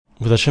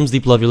With Hashem's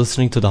deep love, you're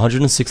listening to the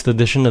 106th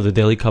edition of the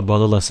Daily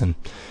Kabbalah lesson.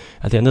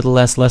 At the end of the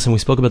last lesson, we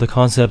spoke about the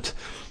concept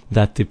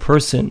that the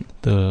person,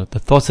 the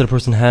thoughts that a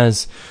person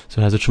has,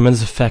 so it has a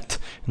tremendous effect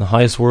in the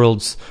highest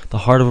worlds. The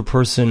heart of a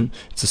person,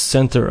 it's the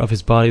center of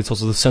his body, it's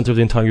also the center of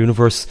the entire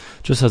universe,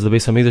 just as the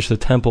Beis HaMikdash, the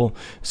temple,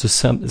 is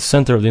the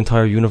center of the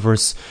entire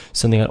universe,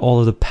 sending out all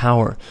of the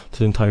power to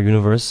the entire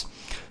universe.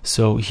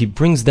 So he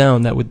brings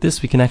down that with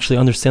this we can actually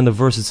understand the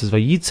verse. It says,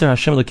 Vayitzer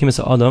Hashem Elokim es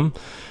Adam,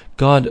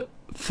 God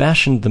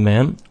fashioned the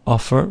man,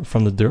 offer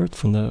from the dirt,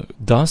 from the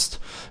dust,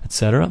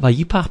 etc.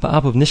 Vayipach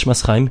ba'apav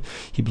nishmas chaim,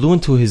 he blew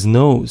into his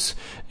nose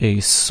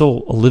a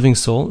soul, a living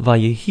soul.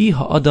 Vayehi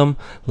ha'adam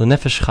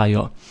lenefesh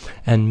chaya,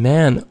 and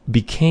man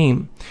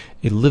became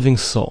a living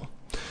soul.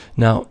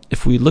 Now,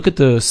 if we look at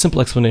the simple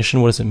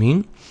explanation, what does it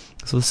mean?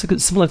 So the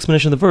simple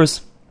explanation of the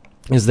verse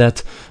is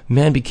that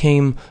man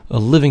became a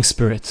living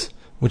spirit,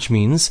 which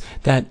means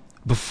that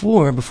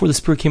before the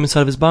spirit came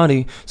inside of his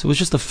body, so it was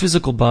just a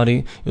physical body,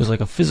 it was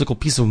like a physical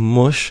piece of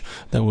mush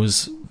that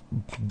was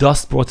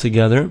dust brought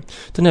together,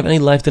 didn't have any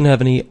life, didn't have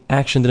any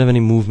action, didn't have any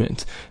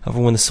movement.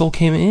 However, when the soul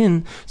came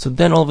in, so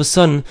then all of a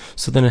sudden,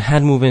 so then it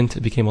had movement,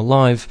 it became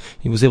alive,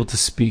 he was able to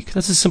speak.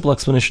 That's a simple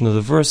explanation of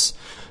the verse.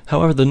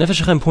 However, the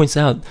Nefesh HaChaim points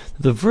out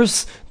that the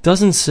verse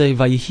doesn't say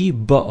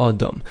Vayehi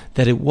ba'adam,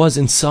 that it was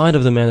inside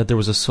of the man that there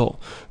was a soul.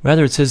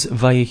 Rather, it says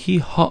Vayehi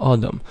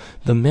ha'adam,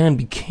 the man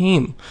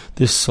became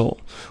this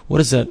soul. What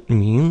does that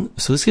mean?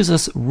 So this gives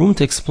us room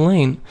to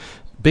explain,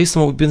 based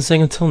on what we've been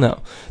saying until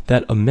now,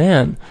 that a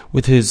man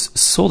with his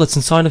soul that's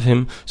inside of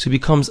him, so he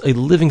becomes a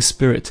living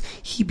spirit.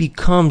 He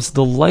becomes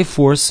the life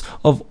force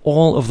of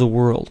all of the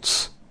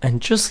worlds. And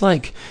just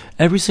like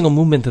every single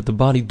movement that the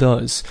body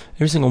does,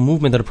 every single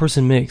movement that a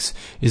person makes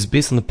is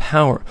based on the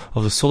power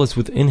of the soul that's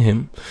within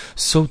him,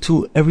 so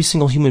too every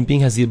single human being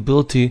has the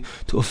ability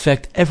to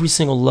affect every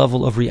single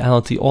level of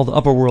reality, all the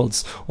upper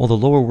worlds, all the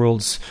lower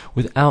worlds,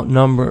 without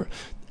number.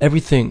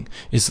 Everything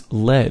is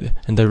led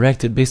and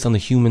directed based on the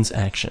human's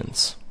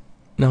actions.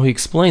 Now he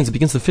explains, it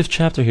begins the 5th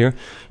chapter here,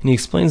 and he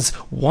explains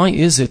why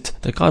is it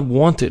that God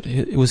wanted,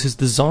 it was his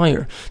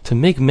desire to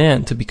make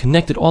man to be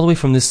connected all the way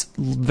from this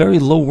very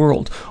low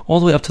world, all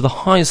the way up to the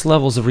highest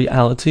levels of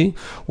reality.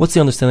 What's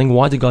the understanding?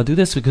 Why did God do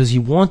this? Because he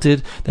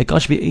wanted that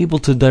God should be able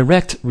to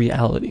direct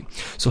reality.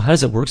 So how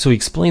does that work? So he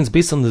explains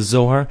based on the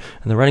Zohar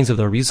and the writings of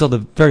the Arizal, the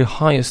very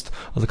highest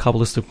of the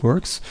Kabbalistic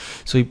works.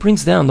 So he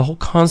brings down the whole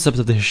concept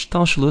of the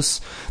Hishtalshelus,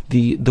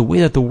 the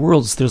way that the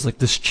worlds, there's like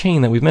this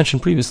chain that we've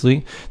mentioned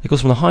previously, that goes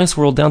from the highest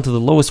world down to the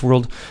lowest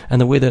world, and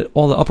the way that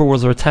all the upper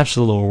worlds are attached to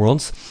the lower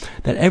worlds,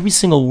 that every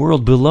single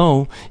world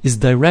below is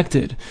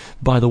directed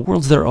by the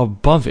worlds that are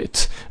above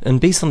it, and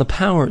based on the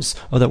powers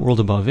of that world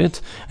above it.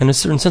 And in a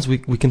certain sense, we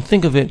can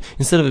think of it,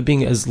 instead of it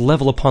being as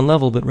level upon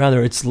level, but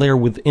rather it's layer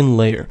within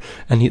layer.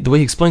 And the way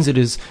he explains it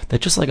is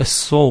that just like a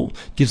soul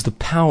gives the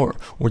power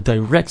or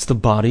directs the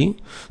body,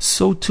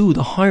 so too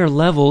the higher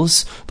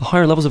levels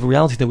of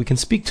reality that we can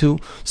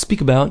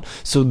speak about,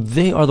 so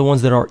they are the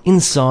ones that are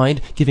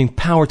inside, giving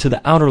power to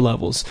the outer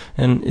levels.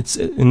 And it's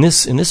in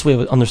this way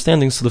of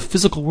understanding, so the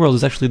physical world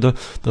is actually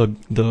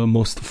the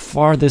most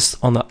farthest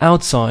on the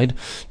outside,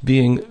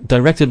 being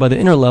directed by the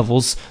inner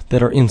levels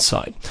that are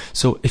inside.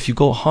 So if you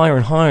go higher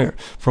and higher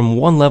from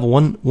one level,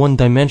 one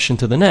dimension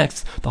to the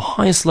next, the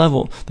highest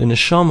level, the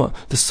neshama,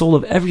 the soul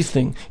of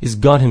everything, is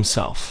God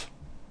himself.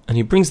 And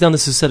he brings down,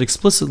 this is said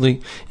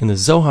explicitly in the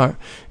Zohar,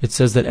 it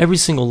says that every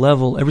single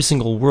level, every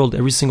single world,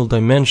 every single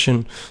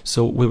dimension,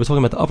 so we were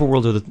talking about the upper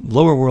world or the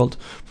lower world,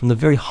 from the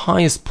very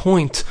highest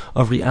point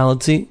of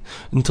reality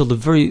until the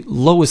very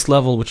lowest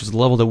level, which is the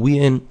level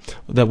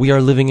that we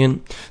are living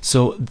in.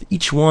 So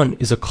each one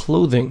is a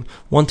clothing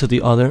one to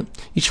the other.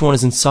 Each one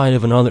is inside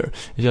of another.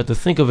 If you have to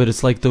think of it,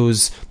 it's like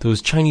those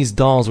Chinese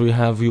dolls where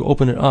you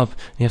open it up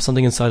and you have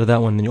something inside of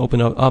that one, and you open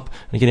it up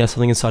and again you have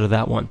something inside of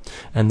that one.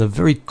 And the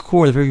very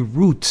core, the very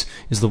root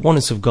is the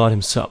oneness of God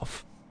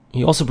himself.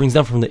 He also brings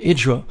down from the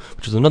Idra,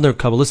 which is another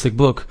Kabbalistic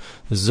book,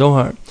 the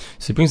Zohar.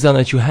 So he brings down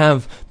that you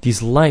have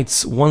these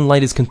lights. One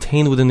light is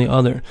contained within the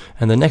other,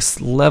 and the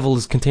next level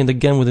is contained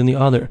again within the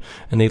other.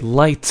 And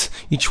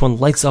each one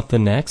lights up the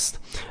next.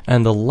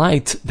 And the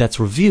light that's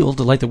revealed,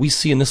 the light that we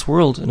see in this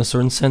world, in a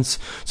certain sense,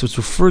 so it's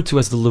referred to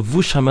as the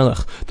Levush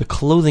HaMelech, the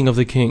clothing of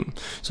the king.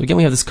 So again,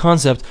 we have this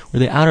concept where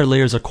the outer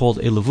layers are called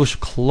a Levush,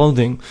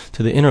 clothing,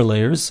 to the inner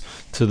layers,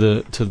 to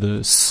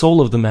the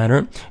soul of the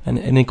matter, and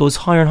it goes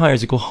higher and higher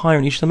as you go higher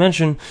in each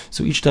dimension,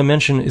 so each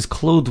dimension is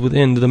clothed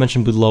within the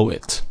dimension below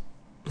it.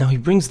 Now he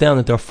brings down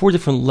that there are 4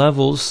 different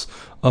levels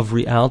of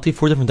reality,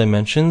 4 different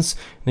dimensions,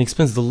 and he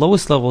explains the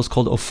lowest level is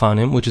called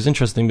Ophanim, which is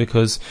interesting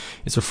because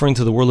it's referring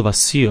to the world of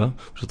Asiya,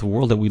 which is the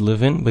world that we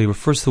live in, but he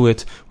refers to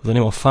it with the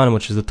name Ophanim,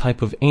 which is the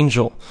type of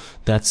angel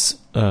that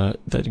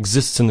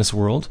exists in this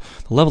world.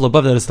 The level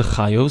above that is the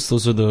Chayos,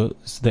 those are the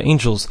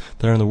angels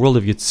that are in the world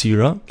of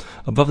Yetzira.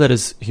 Above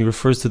that he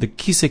refers to the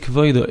Kisei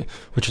Kvoidoi,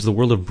 which is the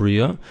world of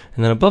Bria,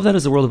 and then above that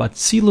is the world of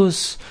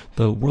Atzilus,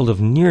 the world of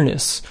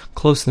nearness,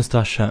 closeness to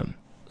Hashem.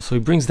 So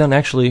he brings down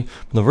actually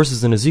from the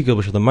verses in Ezekiel,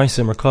 which are the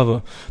Maaseh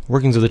Merkava, the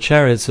workings of the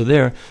chariot. So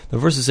there, the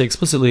verses say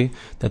explicitly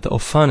that the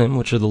Ophanim,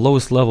 which are the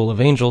lowest level of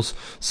angels,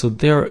 so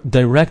they're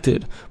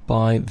directed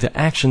by the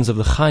actions of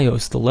the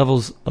Chayos, the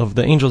levels of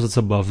the angels that's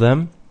above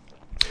them.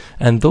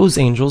 And those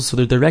angels, so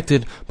they're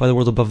directed by the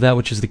world above that,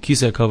 which is the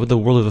Kisei HaKavod, the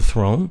world of the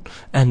throne.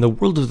 And the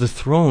world of the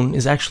throne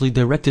is actually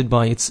directed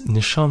by its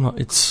neshama,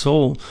 its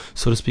soul,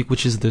 so to speak,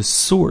 which is the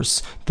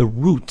source, the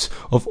root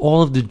of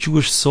all of the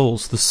Jewish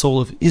souls, the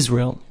soul of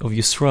Israel, of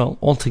Yisrael,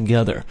 all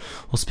together.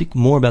 We'll speak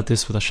more about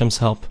this with Hashem's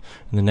help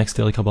in the next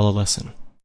Daily Kabbalah lesson.